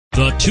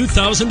The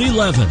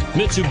 2011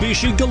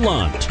 Mitsubishi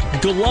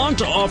Galant.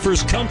 Galant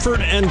offers comfort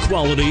and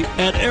quality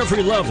at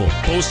every level,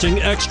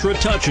 boasting extra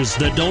touches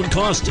that don't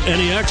cost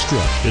any extra.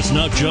 It's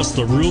not just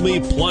the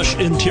roomy, plush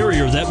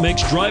interior that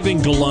makes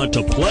driving Galant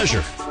a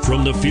pleasure.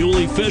 From the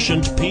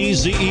fuel-efficient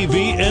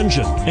PZEV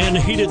engine and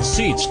heated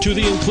seats to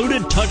the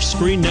included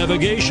touchscreen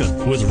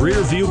navigation with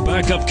rear-view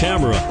backup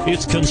camera,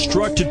 it's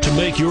constructed to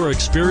make your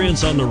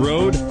experience on the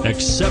road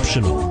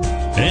exceptional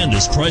and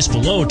is priced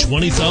below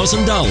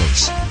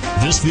 $20,000.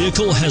 This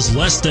vehicle has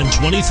less than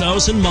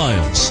 20,000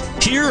 miles.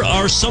 Here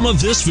are some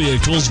of this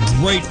vehicle's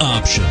great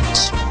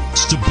options: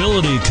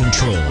 stability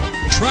control,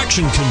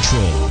 traction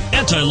control,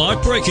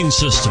 anti-lock braking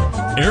system,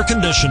 air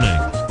conditioning,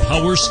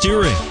 power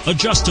steering,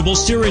 adjustable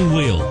steering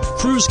wheel,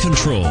 cruise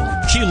control,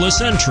 keyless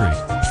entry,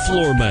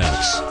 floor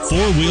mats,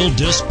 four-wheel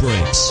disc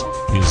brakes.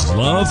 Is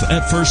love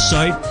at first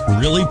sight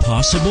really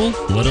possible?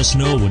 Let us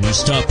know when you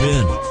stop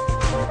in.